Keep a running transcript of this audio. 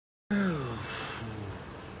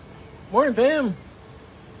Morning, fam.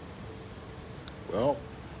 Well,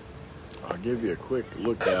 I'll give you a quick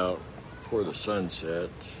lookout before the sunset.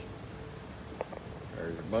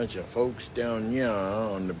 There's a bunch of folks down here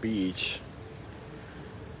on the beach.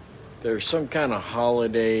 There's some kind of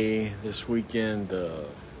holiday this weekend.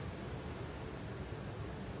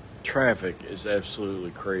 Traffic is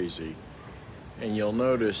absolutely crazy. And you'll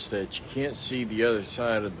notice that you can't see the other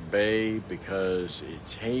side of the bay because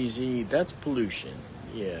it's hazy. That's pollution.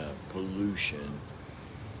 Yeah, pollution.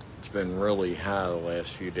 It's been really high the last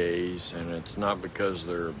few days, and it's not because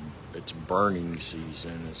it's burning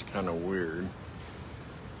season. It's kind of weird.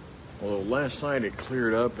 Well, last night it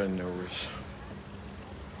cleared up, and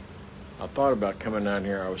I thought about coming out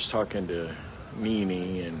here. I was talking to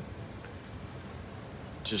Nene, and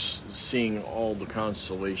just seeing all the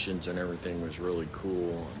constellations and everything was really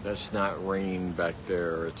cool. That's not rain back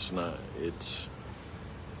there.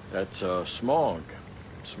 That's smog.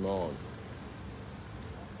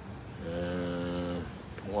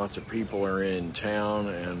 Lots of people are in town,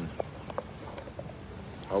 and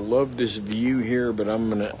I love this view here, but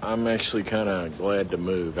I'm actually kind of glad to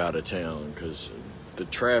move out of town because the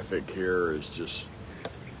traffic here is just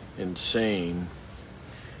insane.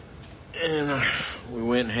 And we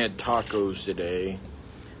went and had tacos today,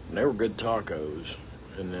 and they were good tacos.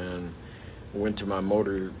 And then we went to my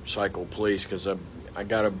motorcycle place because I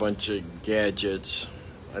got a bunch of gadgets.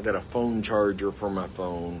 I got a phone charger for my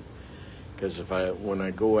phone because when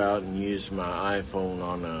I go out and use my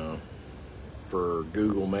iPhone for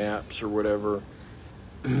Google Maps or whatever,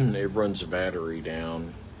 it runs the battery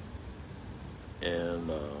down. And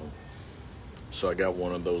so I got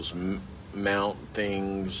one of those mount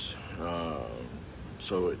things.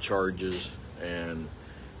 So it charges, and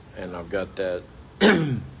I've got that.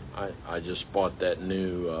 I just bought that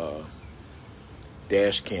new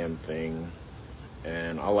dash cam thing,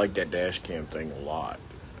 and I like that dash cam thing a lot.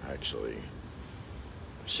 Actually,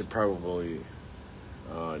 I should probably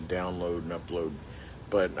download and upload.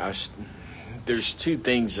 But there's two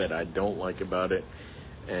things that I don't like about it,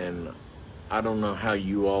 and I don't know how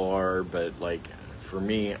you all are, but like for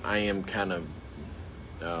me, I am kind of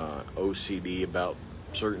OCD about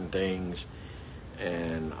certain things,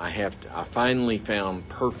 and I finally found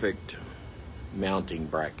perfect mounting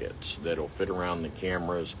brackets that'll fit around the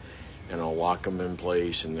cameras, and I'll lock them in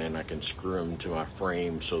place, and then I can screw them to my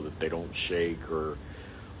frame so that they don't shake. Or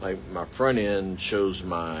like my front end shows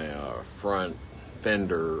my front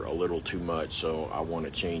fender a little too much, so I want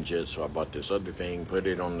to change it. So I bought this other thing, put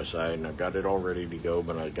it on the side, and I got it all ready to go,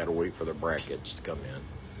 but I got to wait for the brackets to come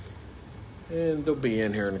in. And they'll be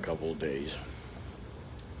in here in a couple of days.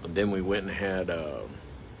 And then we went and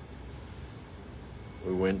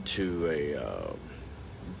we went to a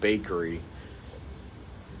bakery,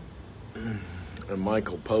 and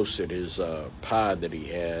Michael posted his pie that he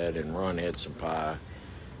had, and Ron had some pie.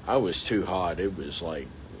 I was too hot. It was like,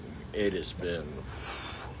 it has been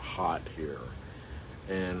hot here.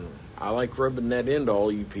 And I like rubbing that into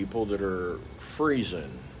all you people that are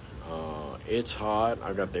freezing. It's hot.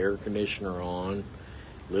 I got the air conditioner on.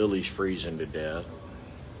 Lily's freezing to death.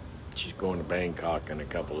 She's going to Bangkok in a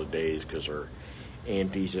couple of days because her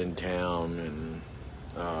auntie's in town,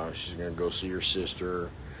 and she's going to go see her sister.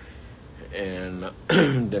 And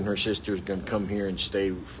then her sister's going to come here and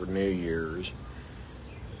stay for New Year's.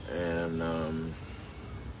 And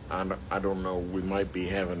I don't know. We might be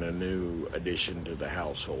having a new addition to the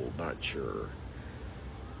household. Not sure.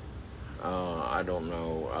 I don't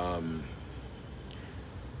know.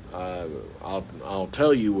 I'll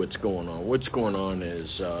tell you what's going on. What's going on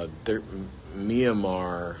is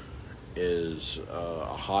Myanmar is a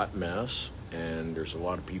hot mess, and there's a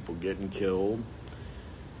lot of people getting killed.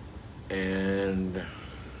 And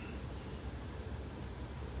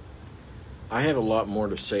I have a lot more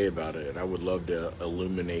to say about it. I would love to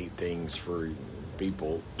illuminate things for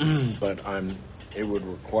people, but it would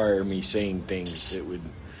require me saying things that would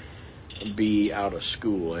be out of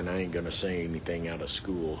school, and I ain't gonna say anything out of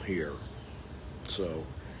school here. So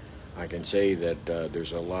I can say that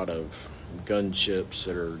there's a lot of gunships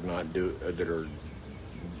that are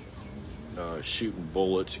shooting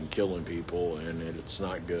bullets and killing people, and it's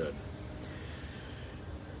not good.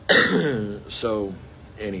 So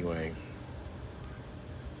anyway,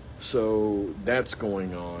 so that's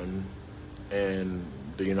going on, and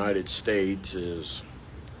the United States is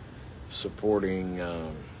supporting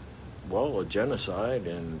a genocide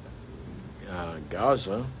in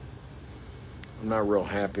Gaza. I'm not real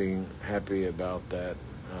happy about that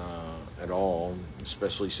at all,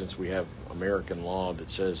 especially since we have American law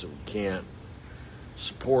that says that we can't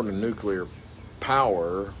support a nuclear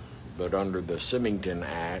power, but under the Symington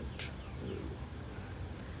Act,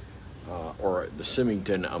 or the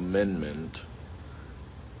Symington Amendment,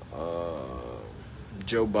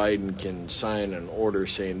 Joe Biden can sign an order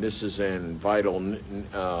saying this is in vital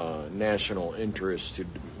national interest to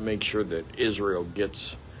make sure that Israel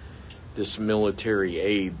gets this military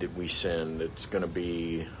aid that we send. It's going to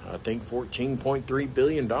be, I think, $14.3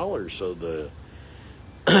 billion. So the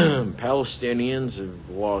Palestinians have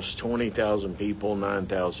lost 20,000 people,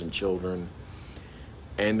 9,000 children,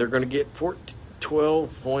 and they're going to get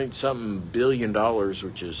 12 point something billion dollars,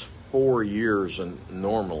 which is 4 years and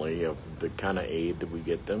normally of the kind of aid that we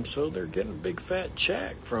get them. So they're getting a big fat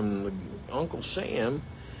check from Uncle Sam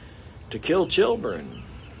to kill children,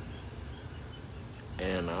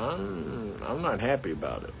 and I'm not happy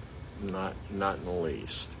about it, not in the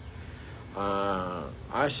least.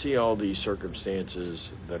 I see all these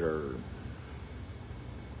circumstances that are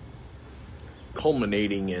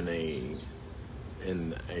culminating in a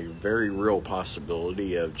very real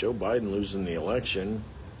possibility of Joe Biden losing the election.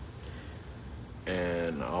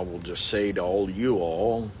 And I will just say to all you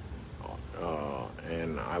all,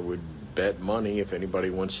 and I would bet money if anybody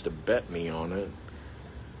wants to bet me on it,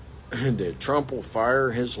 that Trump will fire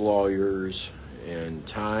his lawyers in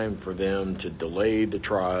time for them to delay the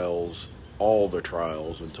trials, all the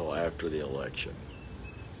trials, until after the election.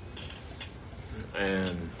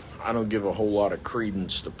 And I don't give a whole lot of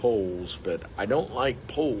credence to polls, but I don't like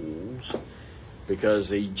polls because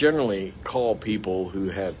they generally call people who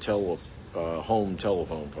have home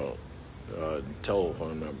telephone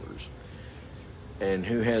numbers. And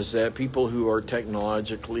who has that? People who are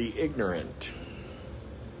technologically ignorant.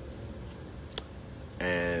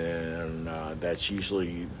 And that's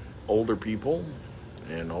usually older people,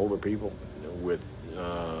 and older people with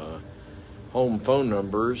home phone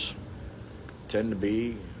numbers tend to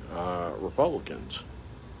be Republicans.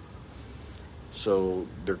 So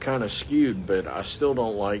they're kind of skewed, but I still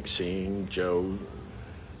don't like seeing Joe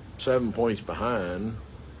 7 points behind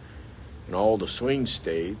in all the swing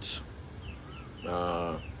states.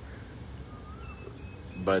 But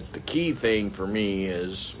the key thing for me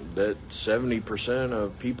is that 70%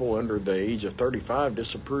 of people under the age of 35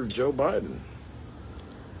 disapprove Joe Biden.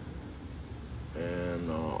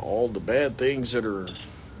 And all the bad things that are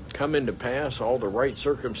coming to pass, all the right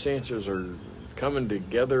circumstances are coming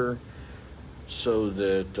together so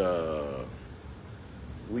that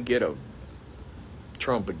we get a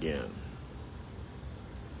Trump again.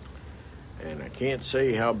 And I can't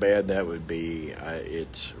say how bad that would be.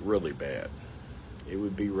 It's really bad. It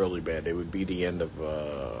would be really bad. It would be the end of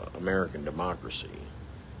American democracy.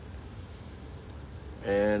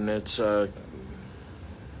 And it's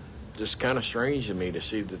just kind of strange to me to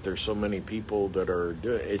see that there's so many people that are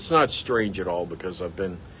doing it. It's not strange at all, because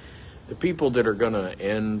the people that are going to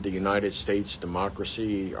end the United States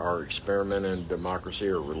democracy, our experiment in democracy,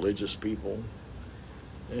 are religious people.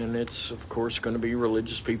 And it's, of course, going to be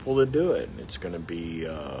religious people that do it. It's going to be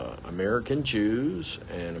American Jews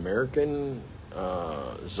and American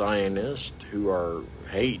Zionists who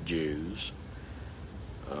hate Jews.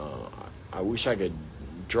 I wish I could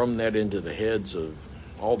drum that into the heads of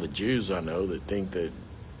all the Jews I know that think that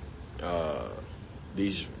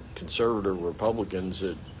these conservative Republicans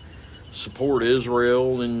that support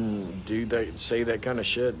Israel and say that kind of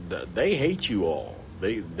shit, they hate you all.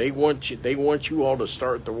 They want you all to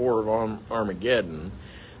start the war of Armageddon.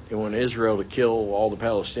 They want Israel to kill all the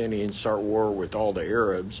Palestinians, start war with all the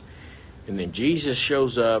Arabs, and then Jesus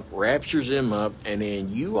shows up, raptures them up, and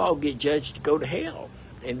then you all get judged to go to hell,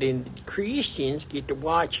 and then Christians get to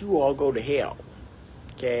watch you all go to hell.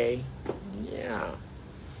 Okay? Yeah.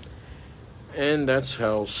 And that's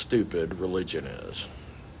how stupid religion is.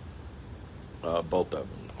 Both of them,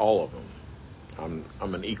 all of them.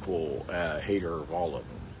 I'm an equal hater of all of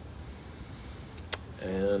them.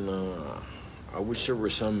 And I wish there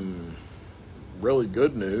was some really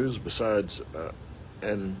good news besides,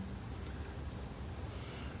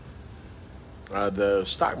 the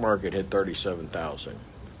stock market hit 37,000.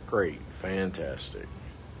 Great, fantastic.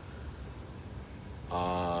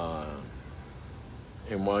 And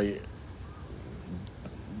while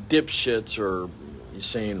dipshits are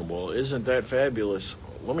saying, well, isn't that fabulous?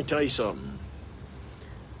 Let me tell you something.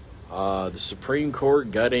 The Supreme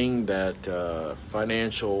Court gutting that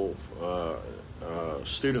financial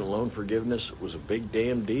student loan forgiveness was a big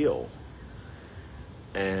damn deal.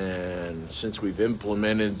 And since we've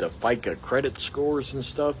implemented the FICA credit scores and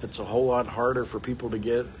stuff, it's a whole lot harder for people to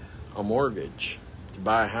get a mortgage, to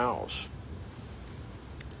buy a house.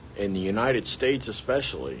 In the United States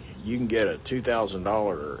especially, you can get a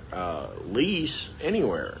 $2,000 lease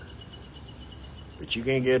anywhere. But you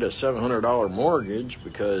can't get a $700 mortgage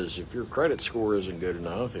because if your credit score isn't good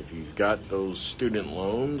enough, if you've got those student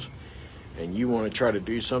loans and you want to try to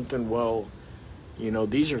do something, well,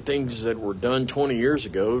 these are things that were done 20 years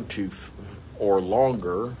ago or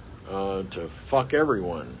longer to fuck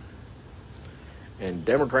everyone. And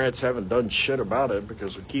Democrats haven't done shit about it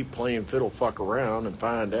because we keep playing fiddle fuck around and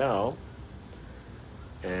find out.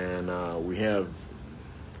 And we have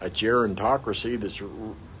a gerontocracy that's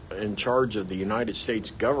in charge of the United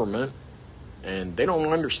States government, and they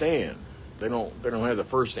don't understand. They don't have the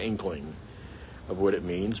first inkling of what it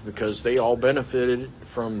means because they all benefited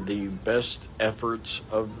from the best efforts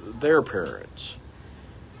of their parents.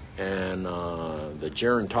 And the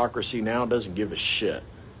gerontocracy now doesn't give a shit.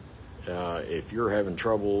 If you're having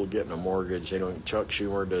trouble getting a mortgage, Chuck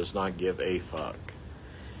Schumer does not give a fuck.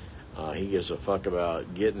 He gives a fuck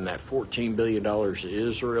about getting that $14 billion to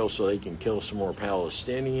Israel so they can kill some more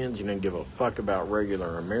Palestinians. He doesn't give a fuck about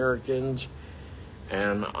regular Americans.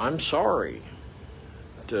 And I'm sorry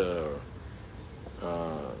to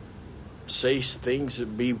say things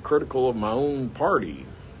that be critical of my own party,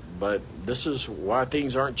 but this is why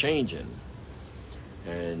things aren't changing.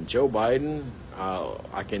 And Joe Biden,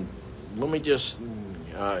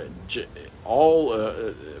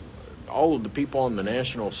 all of the people on the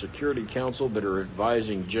National Security Council that are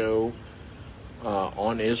advising Joe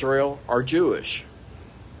on Israel are Jewish.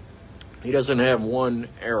 He doesn't have one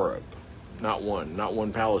Arab, not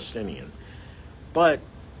one Palestinian. But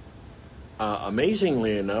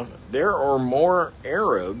amazingly enough, there are more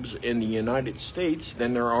Arabs in the United States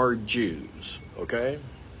than there are Jews, okay?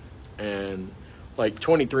 And like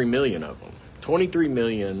 23 million of them. 23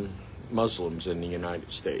 million Muslims in the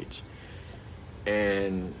United States.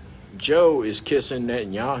 And Joe is kissing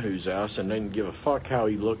Netanyahu's ass and doesn't give a fuck how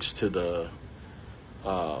he looks to the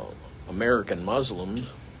American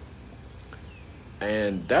Muslims.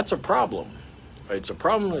 And that's a problem. It's a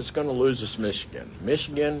problem that's going to lose us Michigan.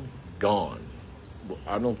 Michigan, gone.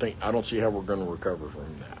 I don't see how we're going to recover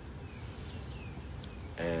from that.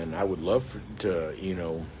 And I would love to,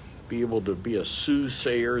 be able to be a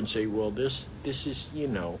soothsayer and say, well, this is,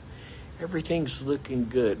 everything's looking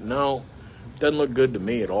good. No, it doesn't look good to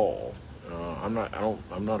me at all. I'm not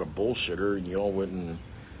a bullshitter, and y'all wouldn't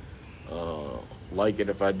like it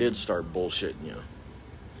if I did start bullshitting you.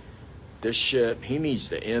 This shit, he needs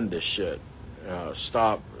to end this shit.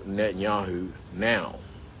 Stop Netanyahu now,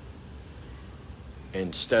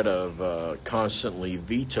 instead of constantly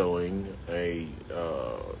vetoing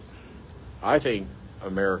I think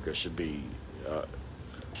America should be,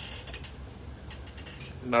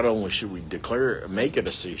 not only should we make it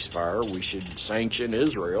a ceasefire, we should sanction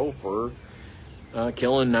Israel for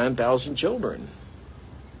killing 9,000 children.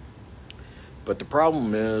 But the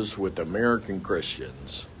problem is with American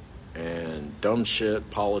Christians and dumb shit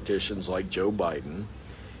politicians like Joe Biden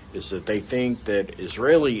is that they think that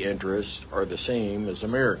Israeli interests are the same as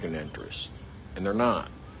American interests, and they're not.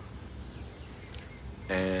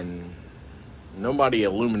 And nobody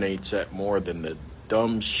illuminates that more than the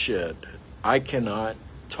dumb shit. I cannot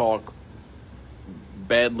talk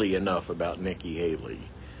badly enough about Nikki Haley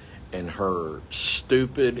and her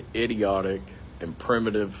stupid, idiotic, and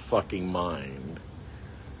primitive fucking mind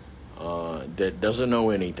that doesn't know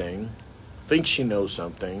anything, thinks she knows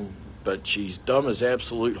something, but she's dumb as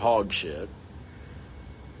absolute hog shit.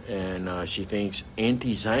 And she thinks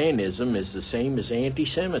anti-Zionism is the same as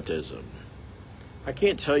anti-Semitism. I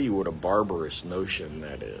can't tell you what a barbarous notion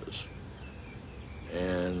that is.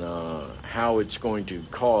 And how it's going to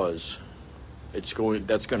cause, that's going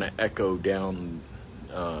to echo down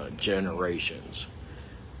generations.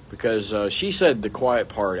 Because she said the quiet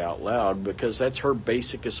part out loud because that's her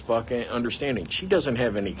basicest fucking understanding. She doesn't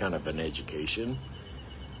have any kind of an education.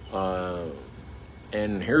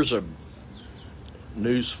 And here's a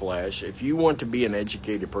news flash. If you want to be an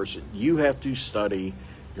educated person, you have to study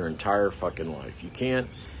your entire fucking life. You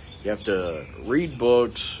have to read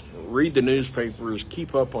books, read the newspapers,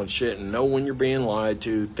 keep up on shit, and know when you're being lied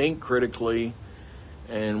to, think critically.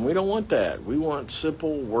 And we don't want that. We want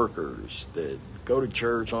simple workers that go to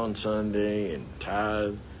church on Sunday and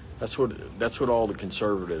tithe. That's what all the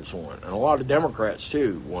conservatives want. And a lot of Democrats,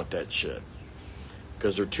 too, want that shit.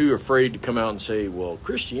 Because they're too afraid to come out and say, well,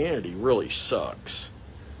 Christianity really sucks.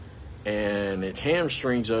 And it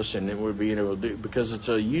hamstrings us, and it would be able to do, because it's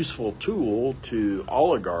a useful tool to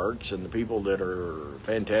oligarchs and the people that are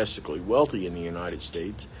fantastically wealthy in the United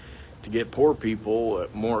States to get poor people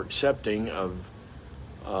more accepting of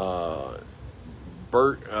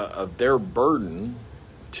their burden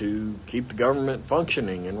to keep the government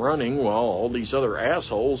functioning and running, while all these other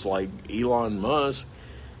assholes like Elon Musk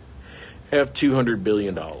have $200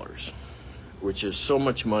 billion, which is so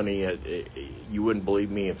much money. You wouldn't believe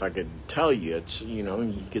me if I could tell you. It's, you know,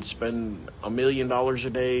 you could spend $1 million a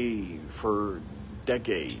day for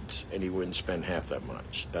decades and he wouldn't spend half that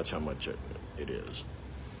much. That's how much it is.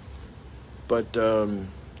 But, and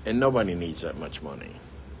nobody needs that much money.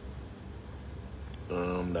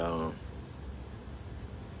 And,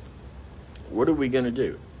 what are we going to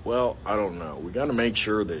do? Well, I don't know. We got to make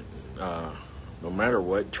sure that, no matter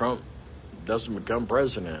what, Trump doesn't become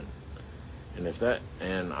president.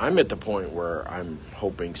 And I'm at the point where I'm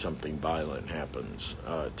hoping something violent happens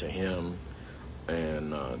to him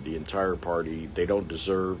and the entire party. They don't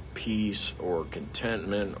deserve peace or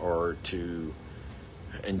contentment or to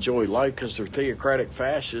enjoy life because they're theocratic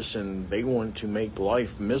fascists and they want to make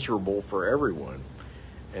life miserable for everyone.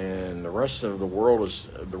 And the rest of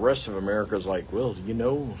America is like, well, you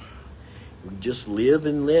know, we just live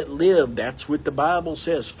and let live. That's what the Bible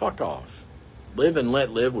says. Fuck off. Live and let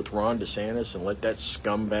live with Ron DeSantis and let that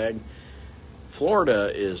scumbag. Florida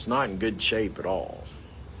is not in good shape at all.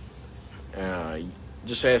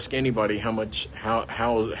 Just ask anybody how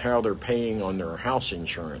they're paying on their house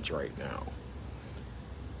insurance right now,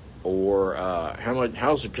 or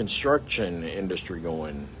how's the construction industry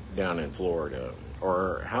going down in Florida,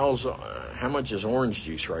 or how much is orange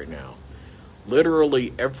juice right now?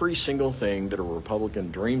 Literally every single thing that a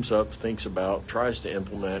Republican dreams up, thinks about, tries to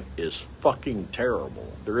implement is fucking terrible.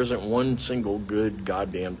 There isn't one single good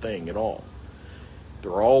goddamn thing at all.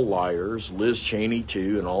 They're all liars. Liz Cheney,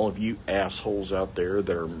 too, and all of you assholes out there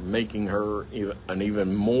that are making her an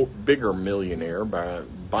even bigger millionaire by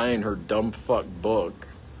buying her dumb fuck book.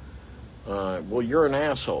 Well, you're an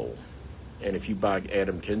asshole. And if you buy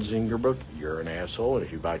Adam Kinzinger book, you're an asshole. And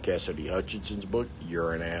if you buy Cassidy Hutchinson's book,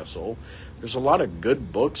 you're an asshole. There's a lot of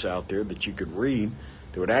good books out there that you could read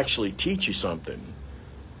that would actually teach you something.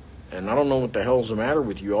 And I don't know what the hell's the matter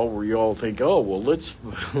with you all, where you all think, oh, well,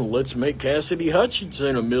 let's make Cassidy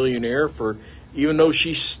Hutchinson a millionaire even though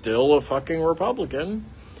she's still a fucking Republican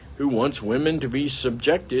who wants women to be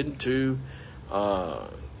subjected to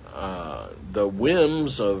the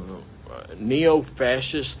whims of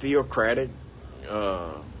neo-fascist, theocratic,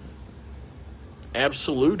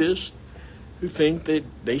 absolutists who think that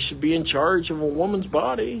they should be in charge of a woman's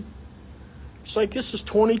body. It's like this is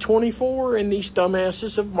 2024 and these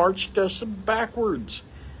dumbasses have marched us backwards.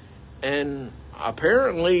 And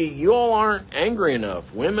apparently you all aren't angry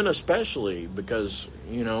enough, women especially, because,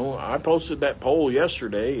 you know, I posted that poll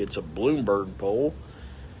yesterday. It's a Bloomberg poll.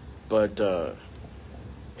 But,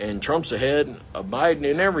 and Trump's ahead of Biden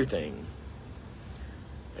in everything.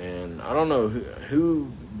 And I don't know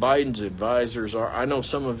who Biden's advisors are. I know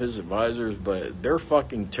some of his advisors, but they're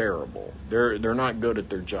fucking terrible. They're not good at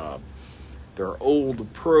their job. They're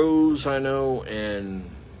old pros, I know, and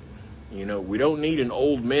you know, we don't need an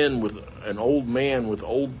old man with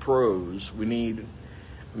old pros.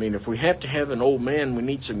 If we have to have an old man, we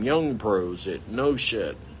need some young pros that know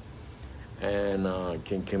shit and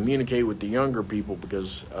can communicate with the younger people,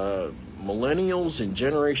 because millennials and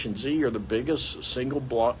Generation Z are the biggest single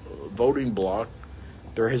voting bloc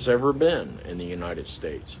there has ever been in the United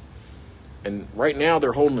States. And right now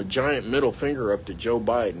they're holding a giant middle finger up to Joe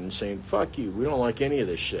Biden saying, fuck you, we don't like any of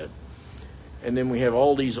this shit. And then we have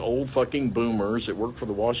all these old fucking boomers that work for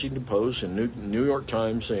the Washington Post and New York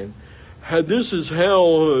Times saying, this is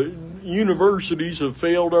how universities have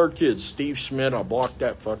failed our kids. Steve Schmidt, I blocked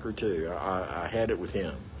that fucker too. I had it with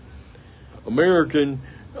him. American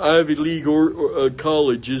Ivy League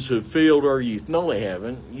colleges have failed our youth. No, they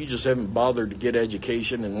haven't. You just haven't bothered to get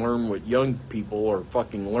education and learn what young people are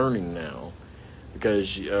fucking learning now,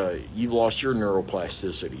 because you've lost your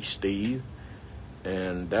neuroplasticity, Steve.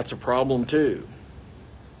 And that's a problem too.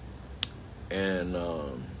 And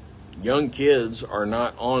young kids are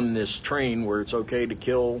not on this train where it's okay to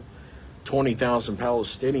kill 20,000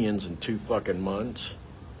 Palestinians in 2 fucking months,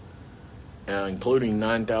 including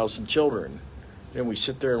 9,000 children. Then we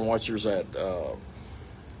sit there and watch. There's that,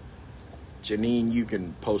 Janine, you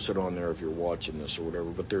can post it on there if you're watching this or whatever,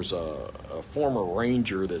 but there's a former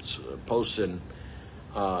ranger that's posting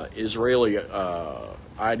Israeli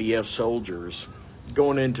IDF soldiers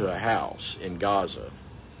going into a house in Gaza.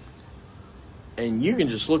 And you can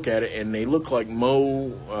just look at it and they look like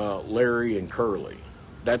Mo, Larry, and Curly.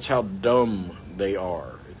 That's how dumb they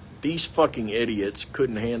are. These fucking idiots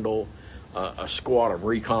couldn't handle a squad of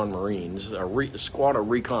recon Marines. A squad of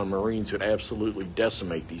recon Marines would absolutely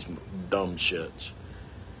decimate these dumb shits.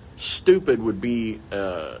 Stupid would be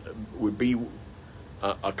a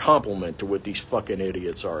compliment to what these fucking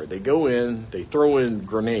idiots are. They go in, they throw in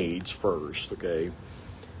grenades first, okay?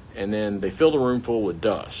 and then they fill the room full with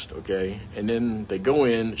dust, okay? And then they go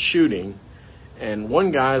in shooting, and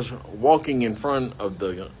one guy's walking in front of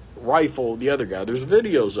the rifle, the other guy. There's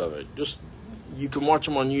videos of it. Just, you can watch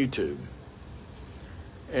them on YouTube.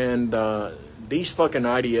 And these fucking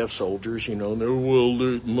IDF soldiers, you know, they're,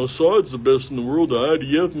 well, Mossad's the best in the world, the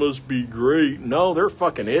IDF must be great. No, they're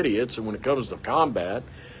fucking idiots, and when it comes to combat,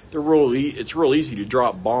 it's real easy to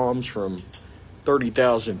drop bombs from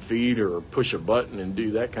 30,000 feet or push a button and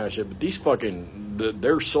do that kind of shit. But these fucking,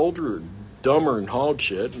 their soldiers are dumber than hog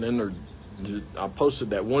shit. And then I posted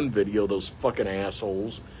that one video, those fucking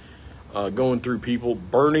assholes going through people,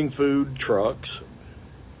 burning food trucks.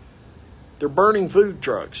 They're burning food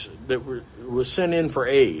trucks that was sent in for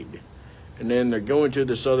aid. And then they're going to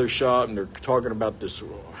this other shop and they're talking about this,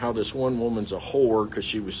 how this one woman's a whore because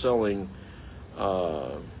she was selling,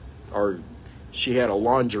 or she had a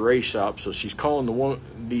lingerie shop. So she's calling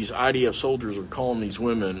these IDF soldiers are calling these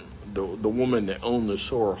women, the woman that owned the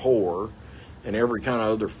store, whore, and every kind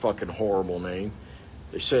of other fucking horrible name.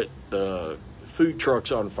 They set the food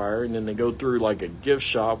trucks on fire, and then they go through like a gift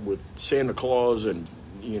shop with Santa Claus and,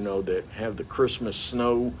 you know, that have the Christmas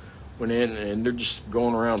snow went in, and they're just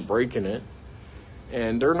going around breaking it.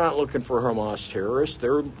 And they're not looking for Hamas terrorists.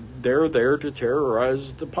 They're there to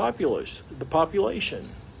terrorize the population.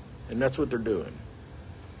 And that's what they're doing.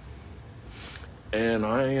 And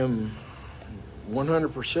I am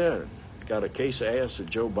 100% got a case of ass of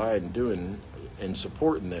Joe Biden doing and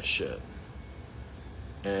supporting this shit.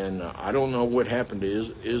 And I don't know what happened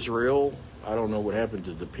to Israel. I don't know what happened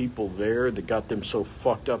to the people there that got them so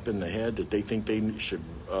fucked up in the head that they think they should...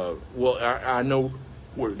 I know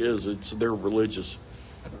what it is. It's they're religious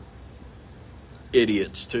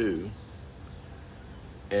idiots, too.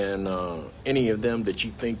 And any of them that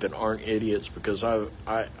you think that aren't idiots, because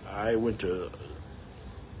I went to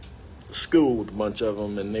school with a bunch of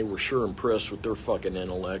them, and they were sure impressed with their fucking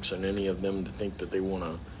intellects, and any of them that think that they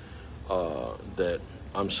want to... that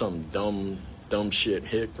I'm some dumb shit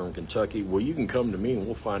hick from Kentucky, well, you can come to me and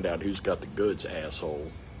we'll find out who's got the goods,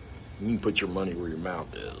 asshole. You can put your money where your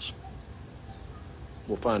mouth is.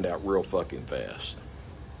 We'll find out real fucking fast.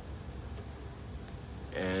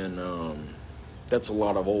 And that's a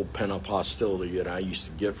lot of old pent-up hostility that I used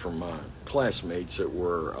to get from my classmates that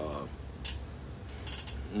were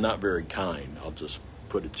not very kind. I'll just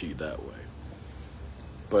put it to you that way.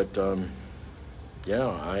 But, yeah,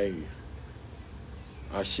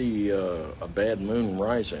 I see a bad moon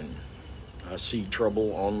rising. I see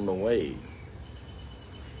trouble on the way.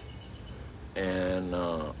 And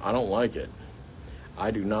I don't like it.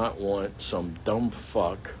 I do not want some dumb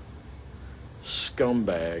fuck,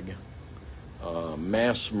 scumbag,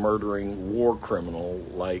 mass murdering war criminal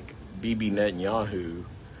like Bibi Netanyahu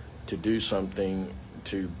to do something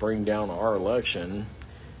to bring down our election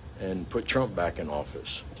and put Trump back in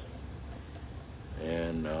office.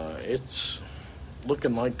 And it's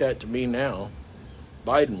looking like that to me now.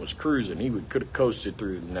 Biden was cruising. He could have coasted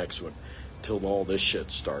through the next one till all this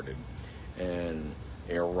shit started. And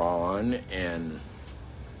Iran and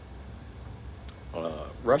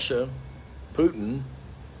Russia, Putin,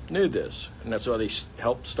 knew this. And that's why they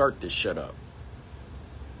helped start this shit up.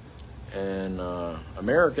 And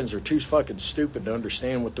Americans are too fucking stupid to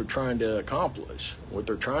understand what they're trying to accomplish. What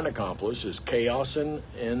they're trying to accomplish is chaos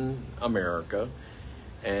in America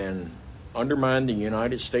and undermine the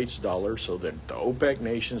United States dollar so that the OPEC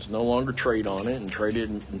nations no longer trade on it and trade it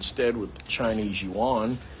instead with the Chinese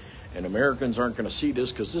yuan. And Americans aren't going to see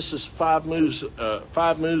this because this is five moves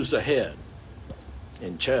ahead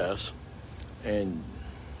in chess. And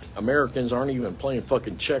Americans aren't even playing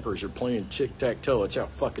fucking checkers or playing tic-tac-toe. That's how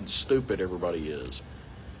fucking stupid everybody is.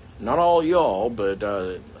 Not all y'all, but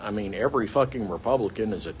I mean, every fucking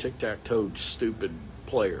Republican is a tic-tac-toe stupid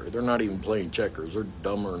player. They're not even playing checkers. They're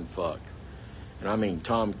dumber than fuck. And I mean,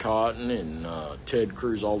 Tom Cotton and Ted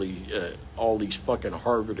Cruz, all these fucking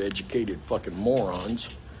Harvard-educated fucking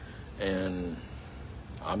morons. And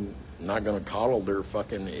I'm not going to coddle their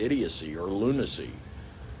fucking idiocy or lunacy.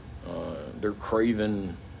 They're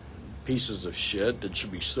craven pieces of shit that should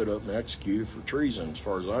be stood up and executed for treason, as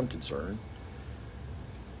far as I'm concerned.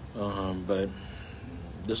 But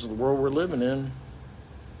this is the world we're living in.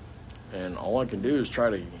 And all I can do is try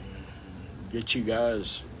to get you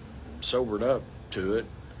guys sobered up to it.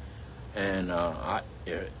 And I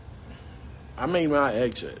made my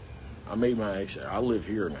exit. I live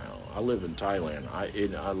here now. I live in Thailand.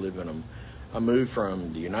 I moved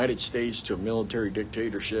from the United States to a military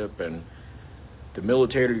dictatorship, and the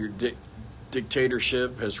military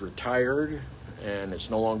dictatorship has retired, and it's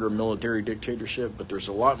no longer a military dictatorship, but there's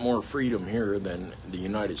a lot more freedom here than the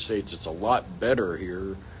United States. It's a lot better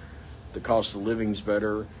here The cost of living's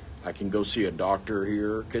better. I can go see a doctor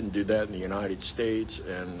here. Couldn't do that in the United States.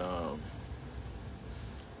 And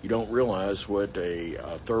you don't realize what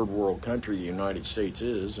a third world country the United States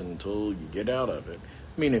is until you get out of it.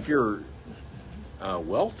 I mean, if you're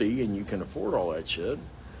wealthy and you can afford all that shit,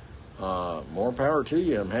 more power to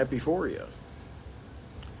you. I'm happy for you.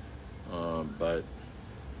 But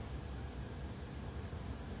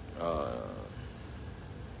I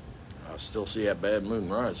still see that bad moon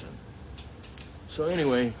rising. So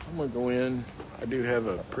anyway, I'm gonna go in. I do have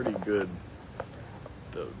a pretty good.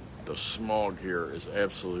 The smog here is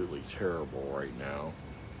absolutely terrible right now.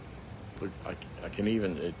 Look, I can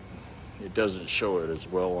even it doesn't show it as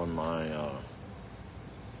well on my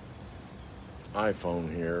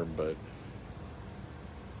iPhone here, but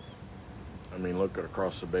I mean, look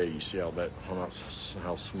across the bay. You see how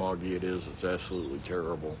smoggy it is. It's absolutely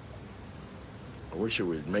terrible. I wish it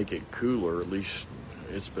would make it cooler. At least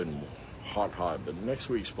it's been hot, but next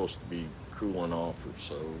week's supposed to be cooling off or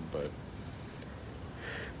so. But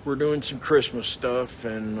we're doing some Christmas stuff,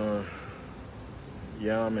 and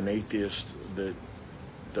yeah, I'm an atheist that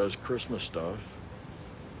does Christmas stuff.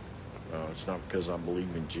 It's not because I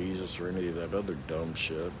believe in Jesus or any of that other dumb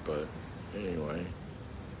shit, but anyway,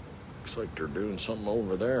 looks like they're doing something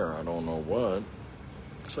over there. I don't know what.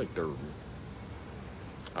 Looks like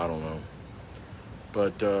I don't know.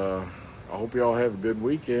 But I hope y'all have a good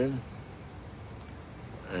weekend,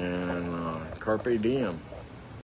 and carpe diem.